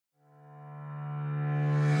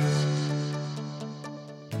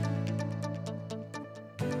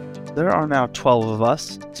There are now 12 of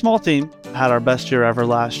us. Small team. Had our best year ever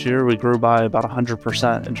last year. We grew by about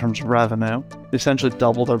 100% in terms of revenue. We essentially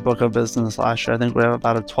doubled our book of business last year. I think we have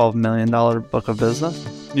about a $12 million book of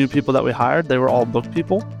business. New people that we hired, they were all book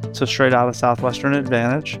people. So straight out of Southwestern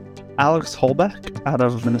Advantage. Alex Holbeck out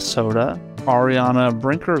of Minnesota. Ariana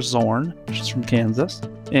Brinker-Zorn, which is from Kansas.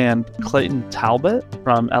 And Clayton Talbot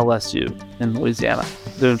from LSU in Louisiana.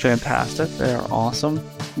 Doing fantastic. They are awesome.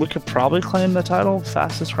 We could probably claim the title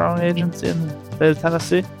fastest growing agency in the state of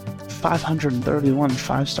Tennessee. 531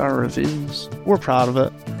 5-star reviews. We're proud of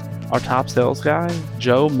it. Our top sales guy,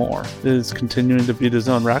 Joe Moore, is continuing to beat his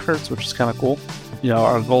own records, which is kind of cool.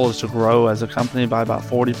 Our goal is to grow as a company by about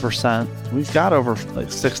 40%. We've got over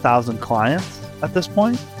 6,000 clients at this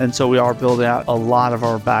point, and so we are building out a lot of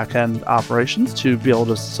our back-end operations to be able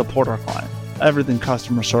to support our clients. Everything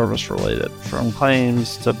customer service related, from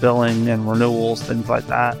claims to billing and renewals, things like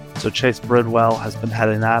that. So Chase Bridwell has been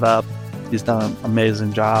heading that up. He's done an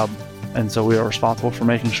amazing job. And so we are responsible for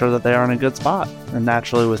making sure that they are in a good spot. And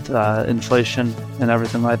naturally, with inflation and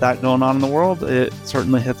everything like that going on in the world, it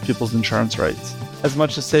certainly hits people's insurance rates. As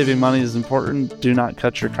much as saving money is important, do not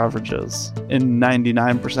cut your coverages. In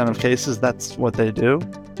 99% of cases, that's what they do.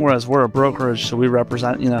 Whereas we're a brokerage, so we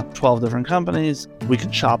represent, 12 different companies. We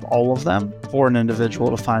can shop all of them for an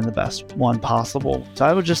individual to find the best one possible. So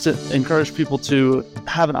I would just encourage people to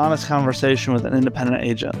have an honest conversation with an independent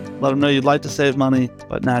agent. Let them know you'd like to save money,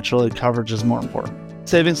 but naturally coverage is more important.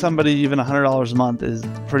 Saving somebody even $100 a month is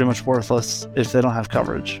pretty much worthless if they don't have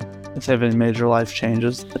coverage. If they have any major life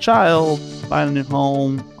changes, a child, buying a new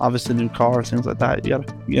home, obviously a new car, things like that, you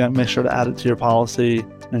gotta make sure to add it to your policy,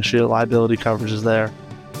 make sure your liability coverage is there.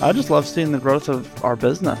 I just love seeing the growth of our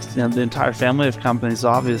business. The entire family of companies,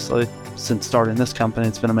 obviously. Since starting this company,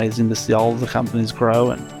 it's been amazing to see all of the companies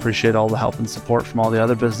grow and appreciate all the help and support from all the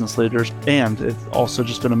other business leaders. And it's also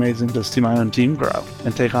just been amazing to see my own team grow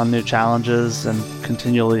and take on new challenges and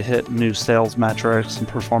continually hit new sales metrics and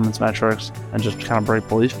performance metrics and just kind of break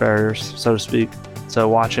belief barriers, so to speak. So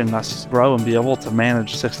watching us grow and be able to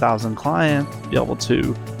manage 6,000 clients, be able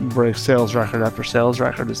to break sales record after sales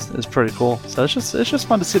record is pretty cool. So it's just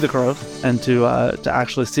fun to see the growth and to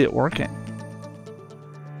actually see it working.